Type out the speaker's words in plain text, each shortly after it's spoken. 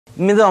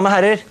Mine damer og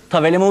herrer, ta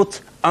vel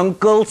imot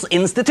Uncle's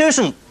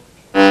Institution.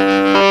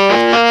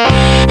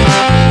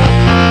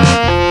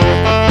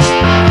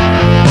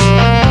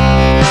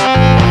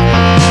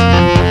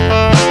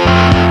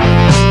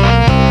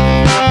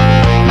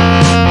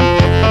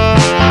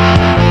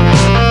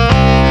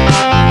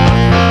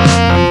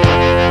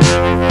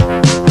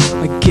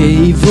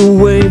 Gave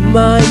away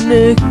my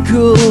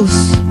nickels,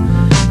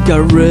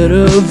 got rid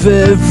of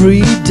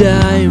every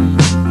dime.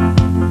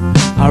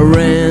 I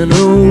ran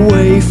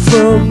away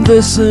from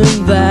this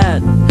and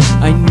that.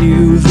 I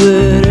knew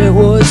that it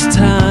was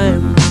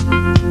time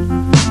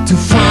to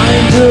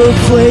find a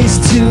place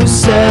to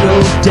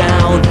settle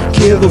down.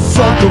 Give a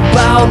fuck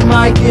about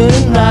Mike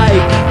and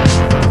Ike.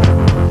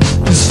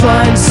 Just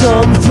find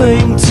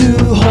something to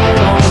hold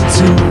on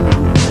to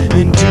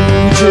and do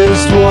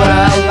just what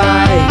I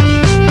like.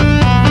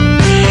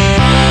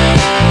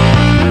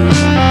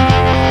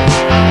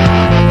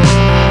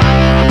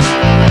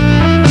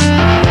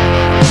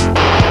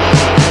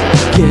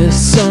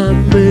 Guess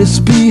I'm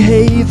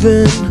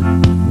misbehaving,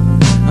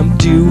 I'm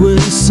doing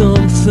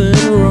something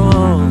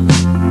wrong.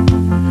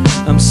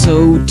 I'm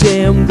so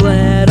damn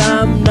glad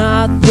I'm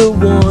not the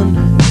one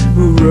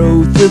who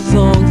wrote the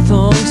Thong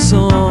Thong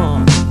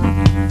song.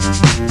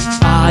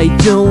 I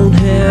don't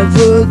have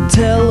a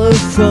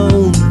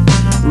telephone,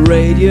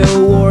 radio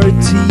or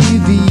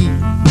TV.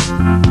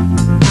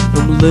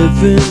 I'm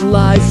living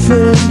life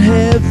and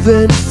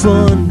having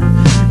fun,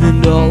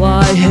 and all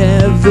I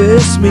have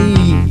is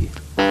me.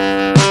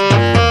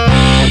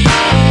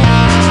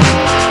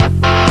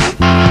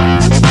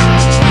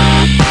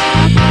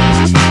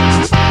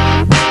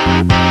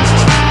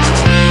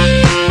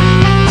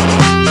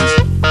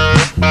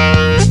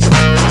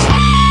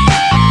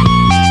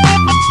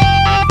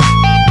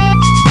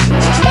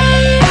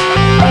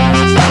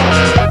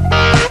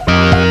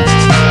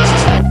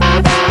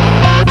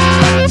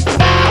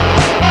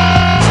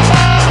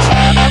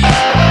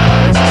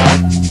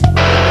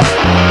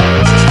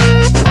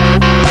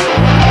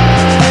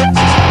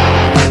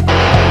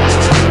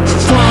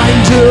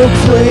 A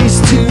place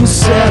to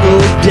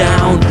settle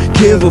down.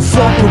 Give a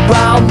fuck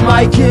about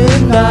Mike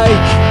and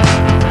Ike.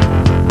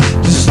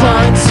 Just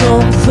find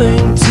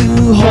something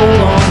to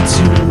hold on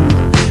to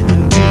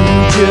and do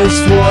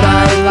just what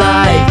I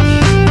like.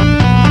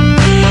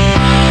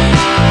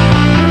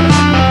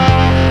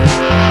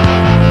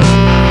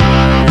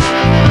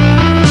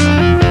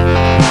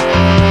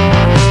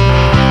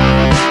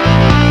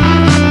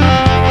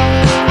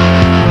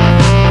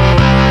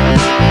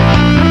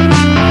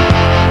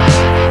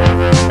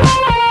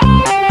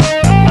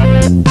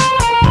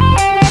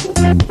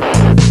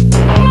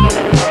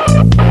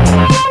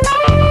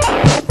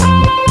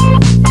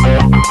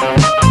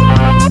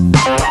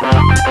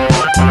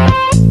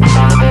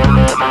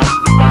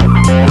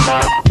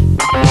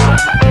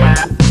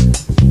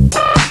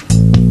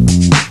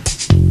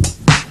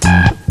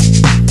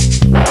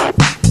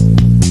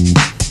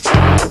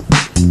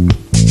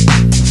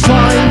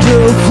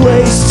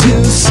 Place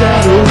to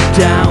settle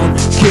down.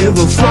 Give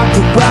a fuck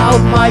about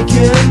Mike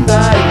and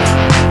Ike.